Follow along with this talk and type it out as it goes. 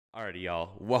Alrighty,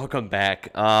 y'all. Welcome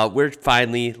back. We're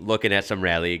finally looking at some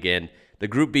rally again. The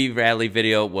Group B rally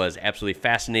video was absolutely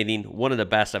fascinating. One of the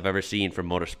best I've ever seen from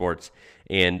motorsports,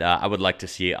 and I would like to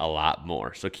see a lot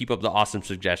more. So keep up the awesome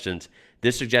suggestions.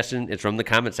 This suggestion is from the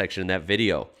comment section in that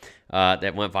video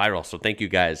that went viral, so thank you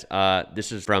guys.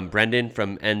 This is from Brendan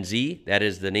from NZ. That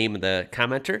is the name of the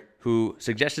commenter who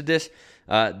suggested this.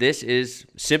 This is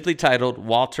simply titled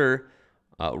Walter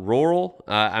Rörhl.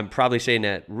 I'm probably saying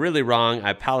that really wrong. I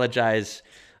apologize.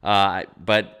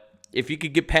 But if you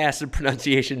could get past the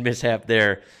pronunciation mishap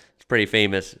there, it's pretty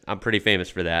famous. I'm pretty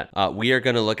famous for that. We are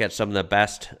going to look at some of the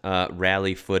best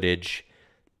rally footage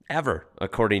ever,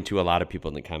 according to a lot of people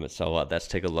in the comments. So let's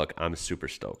take a look. I'm super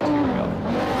stoked. Here we go.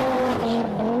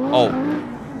 Oh,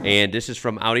 and this is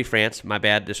from Audi France. My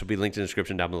bad. This will be linked in the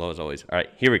description down below as always. All right,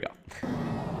 here we go.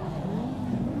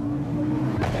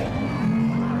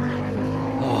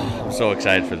 I'm so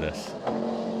excited for this.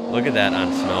 Look at that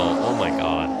on snow. Oh my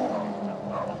god.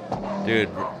 Dude,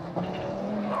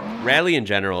 rally in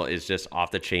general is just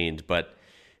off the chains, but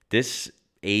this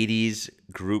 80s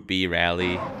Group B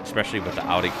rally, especially with the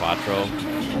Audi Quattro,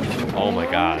 oh my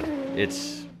god,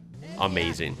 it's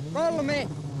amazing.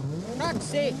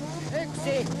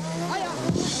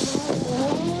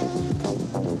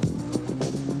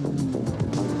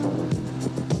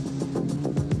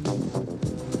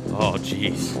 Oh,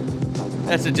 jeez.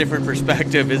 That's a different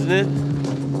perspective, isn't it?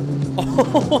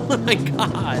 Oh, my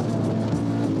God.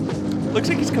 Looks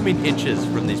like he's coming inches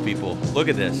from these people. Look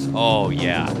at this. Oh,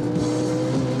 yeah.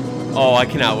 Oh, I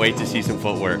cannot wait to see some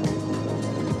footwork.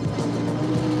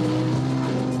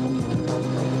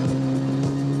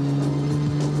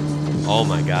 Oh,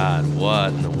 my God.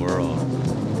 What in the world?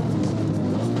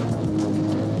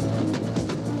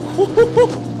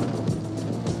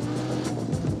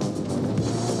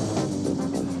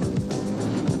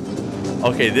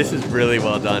 Okay, this is really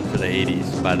well done for the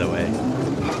 80s, by the way.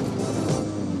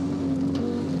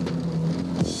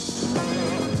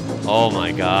 Oh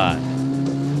my god.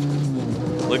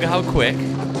 Look at how quick.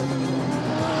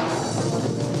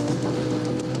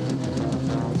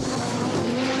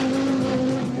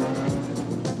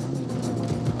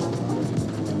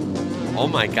 Oh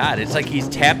my god, it's like he's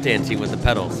tap dancing with the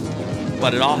pedals,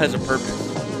 but it all has a purpose.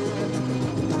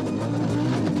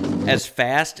 As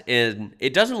fast, and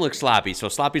it doesn't look sloppy, so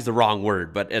sloppy is the wrong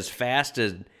word, but as fast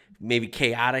as maybe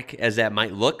chaotic as that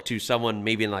might look to someone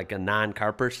maybe like a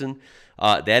non-car person,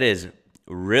 that is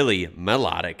really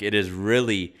melodic. It is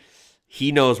really,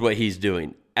 he knows what he's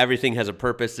doing. Everything has a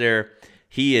purpose there.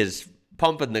 He is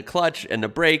pumping the clutch and the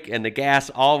brake and the gas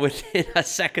all within a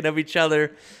second of each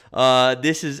other.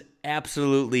 This is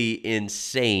absolutely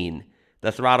insane.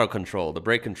 The throttle control, the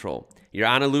brake control. You're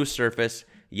on a loose surface.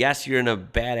 Yes, you're in a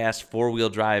badass four-wheel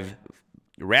drive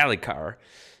rally car,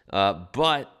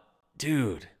 but,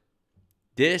 dude,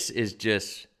 this is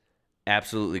just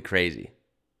absolutely crazy.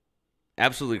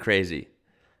 Absolutely crazy.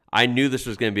 I knew this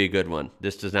was going to be a good one.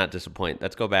 This does not disappoint.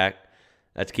 Let's go back.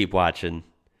 Let's keep watching.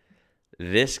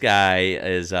 This guy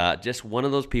is just one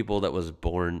of those people that was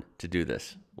born to do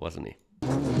this, wasn't he?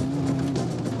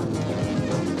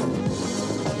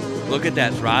 Look at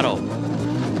that throttle.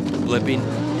 Flipping.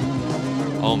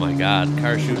 Oh my god,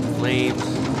 car shooting flames.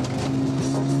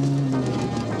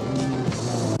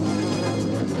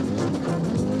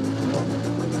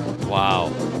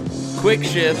 Wow. Quick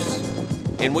shifts.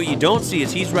 And what you don't see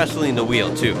is he's wrestling the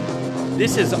wheel too.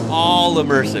 This is all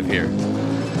immersive here.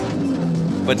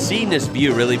 But seeing this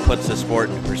view really puts the sport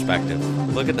into perspective.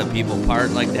 Look at the people part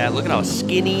like that. Look at how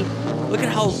skinny. Look at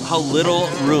how little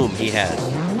room he has.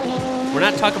 We're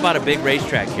not talking about a big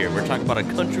racetrack here. We're talking about a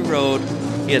country road.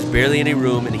 He has barely any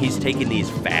room, and he's taking these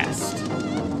fast.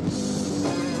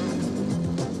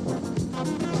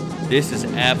 This is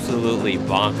absolutely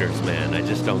bonkers, man. I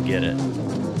just don't get it.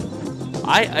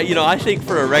 I think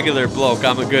for a regular bloke,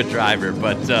 I'm a good driver,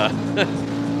 but I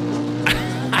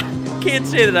can't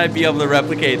say that I'd be able to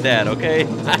replicate that, okay?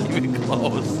 Not even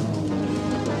close.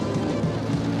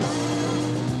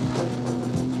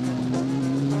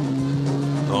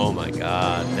 Oh my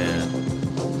god, man.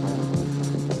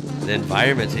 The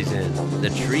environments he's in, the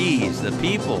trees, the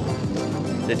people,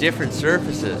 the different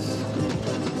surfaces.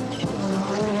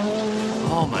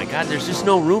 Oh my god, there's just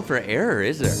no room for error,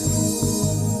 is there?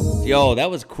 Yo,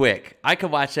 that was quick. I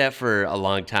could watch that for a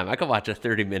long time. I could watch a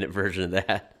 30-minute version of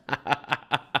that.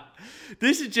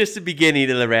 This is just the beginning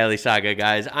of the rally saga,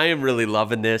 guys. I am really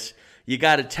loving this. You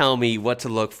got to tell me what to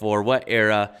look for, what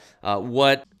era,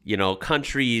 what,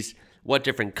 countries, what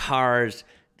different cars.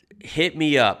 Hit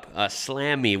me up,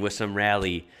 slam me with some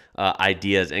rally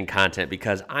ideas and content,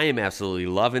 because I am absolutely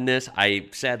loving this. I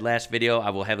said last video, I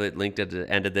will have it linked at the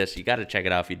end of this. You got to check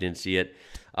it out if you didn't see it.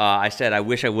 I said I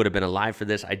wish I would have been alive for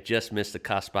this. I just missed the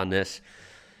cusp on this.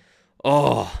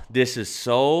 Oh, this is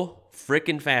so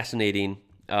freaking fascinating.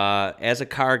 As a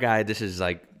car guy, this is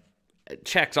like,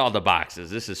 checks all the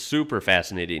boxes. This is super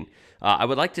fascinating. I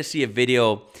would like to see a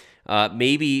video,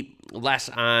 maybe less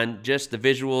on just the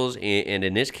visuals and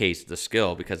in this case, the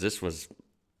skill, because this was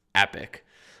epic.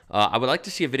 I would like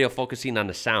to see a video focusing on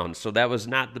the sound. So that was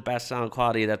not the best sound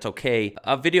quality. That's okay.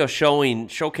 A video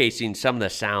showcasing some of the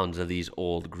sounds of these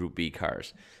old Group B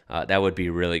cars. That would be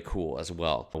really cool as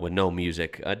well, with no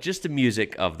music. Just the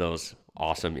music of those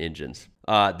awesome engines.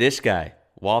 This guy,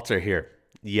 Walter here.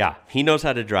 Yeah, he knows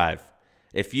how to drive.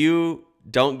 If you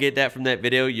don't get that from that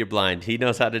video, you're blind. He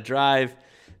knows how to drive.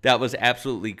 That was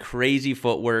absolutely crazy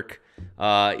footwork.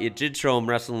 It did show him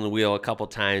wrestling the wheel a couple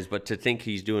times, but to think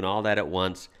he's doing all that at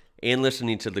once and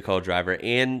listening to the co-driver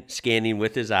and scanning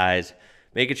with his eyes,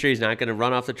 making sure he's not going to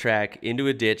run off the track, into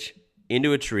a ditch,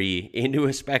 into a tree, into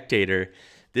a spectator.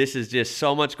 This is just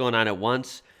so much going on at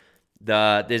once.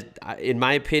 In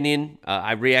my opinion,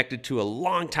 I reacted to a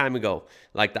long time ago,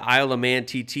 like the Isle of Man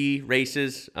TT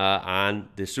races on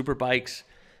the super bikes,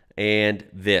 and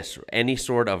any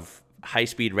sort of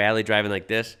high-speed rally driving like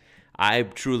this. I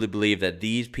truly believe that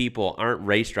these people aren't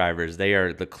race drivers. They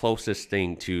are the closest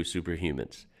thing to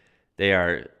superhumans. They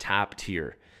are top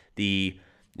tier. The,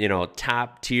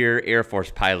 top tier Air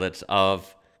Force pilots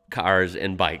of cars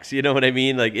and bikes. You know what I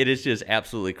mean? Like, it is just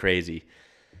absolutely crazy.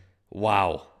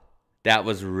 Wow. That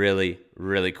was really,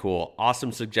 really cool.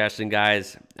 Awesome suggestion,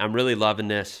 guys. I'm really loving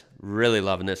this. Really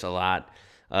loving this a lot.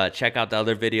 Check out the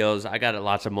other videos. I got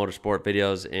lots of motorsport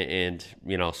videos and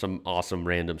some awesome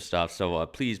random stuff. So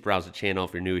please browse the channel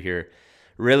if you're new here.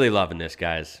 Really loving this,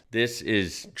 guys. This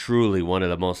is truly one of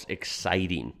the most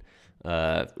exciting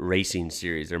racing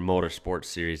series or motorsport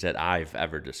series that I've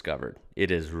ever discovered. It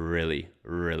is really,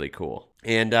 really cool.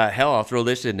 And hell, I'll throw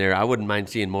this in there. I wouldn't mind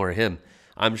seeing more of him.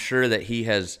 I'm sure that he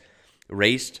has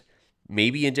raced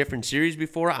maybe in different series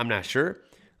before. I'm not sure.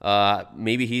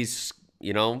 Maybe he's,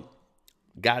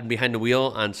 gotten behind the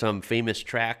wheel on some famous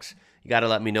tracks. You got to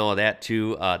let me know of that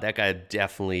too. That guy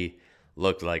definitely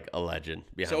looked like a legend.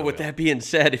 So with that being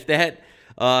said, if that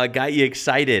got you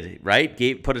excited,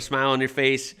 right? Put a smile on your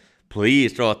face,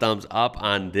 please throw a thumbs up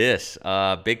on this.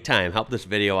 Big time. Help this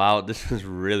video out. This is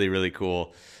really, really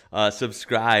cool.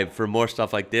 Subscribe for more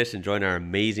stuff like this and join our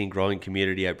amazing growing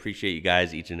community. I appreciate you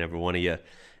guys, each and every one of you.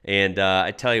 And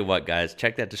I tell you what, guys,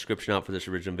 check that description out for this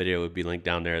original video. It would be linked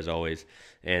down there as always.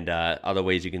 And other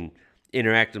ways you can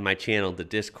interact with my channel, the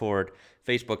Discord,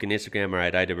 Facebook, and Instagram are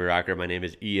at IWrocker. My name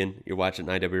is Ian. You're watching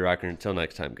IWrocker. Until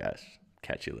next time, guys.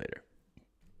 Catch you later.